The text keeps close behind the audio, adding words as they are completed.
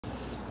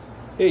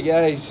Hey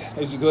guys,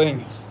 how's it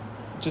going?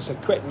 Just a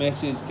quick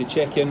message to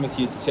check in with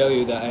you to tell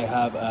you that I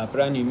have a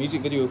brand new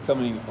music video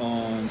coming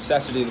on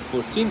Saturday the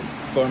 14th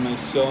for my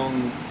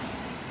song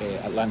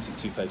Atlantic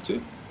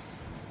 252.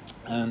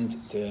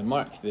 And to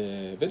mark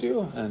the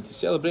video and to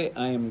celebrate,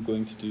 I am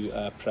going to do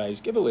a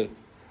prize giveaway.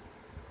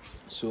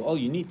 So all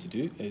you need to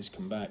do is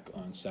come back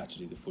on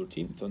Saturday the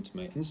 14th onto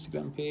my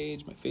Instagram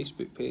page, my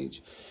Facebook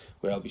page,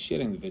 where I'll be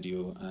sharing the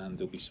video, and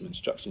there'll be some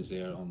instructions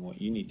there on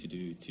what you need to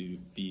do to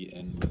be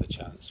in with a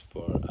chance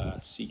for a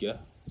Siiga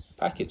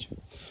package.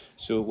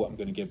 So what I'm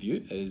going to give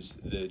you is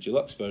the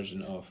deluxe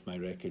version of my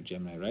record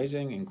Gemini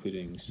Rising,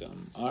 including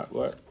some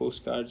artwork,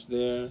 postcards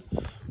there.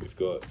 We've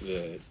got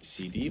the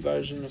CD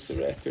version of the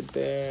record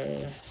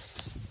there,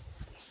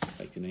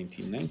 like the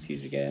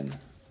 1990s again.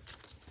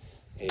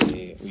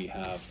 We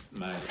have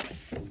my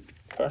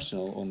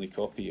personal only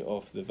copy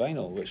of the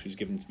vinyl, which was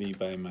given to me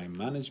by my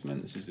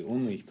management. This is the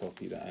only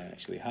copy that I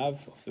actually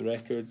have of the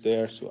record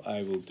there, so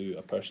I will do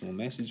a personal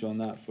message on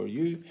that for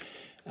you,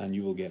 and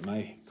you will get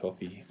my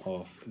copy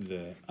of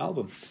the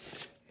album.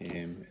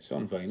 It's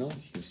on vinyl,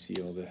 you can see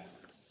all the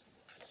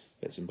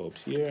bits and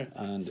bobs here,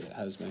 and it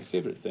has my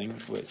favourite thing,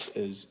 which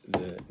is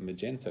the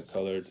magenta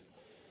coloured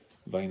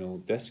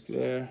vinyl disc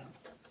there.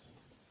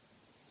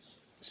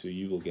 So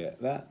you will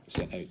get that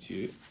sent out to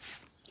you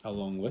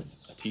along with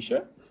a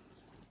t-shirt.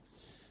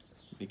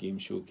 The game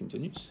show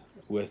continues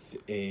with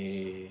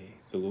the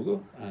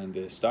logo and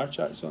the star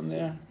charts on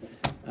there.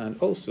 And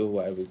also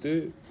what I will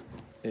do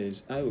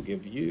is I will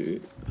give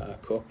you a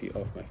copy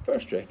of my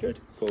first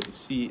record called The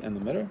Sea and the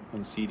Mirror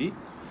on CD,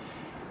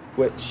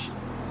 which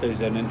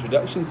is an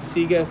introduction to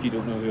Siiga if you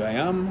don't know who I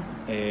am.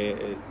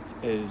 It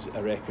is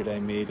a record I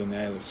made on the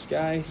Isle of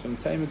Skye some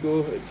time ago.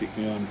 It took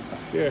me on a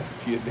fair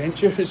few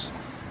adventures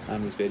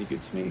and was very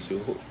good to me, so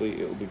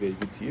hopefully it will be very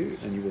good to you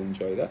and you will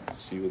enjoy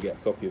that. So you will get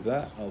a copy of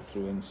that. I'll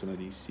throw in some of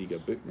these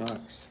Siiga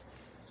bookmarks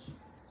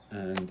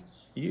and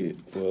you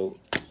will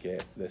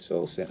get this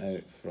all sent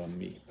out from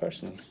me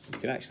personally. You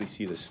can actually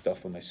see this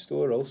stuff on my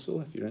store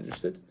also if you're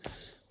interested,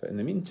 but in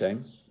the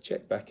meantime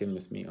check back in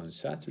with me on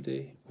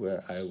Saturday,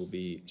 where I will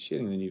be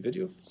sharing the new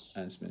video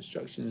and some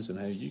instructions on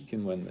how you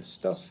can win this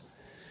stuff.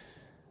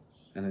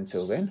 And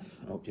until then,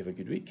 I hope you have a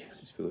good week.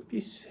 It's full of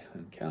peace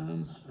and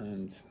calm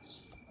and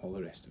all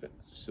the rest of it.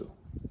 So,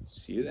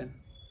 see you then.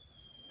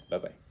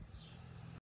 Bye-bye.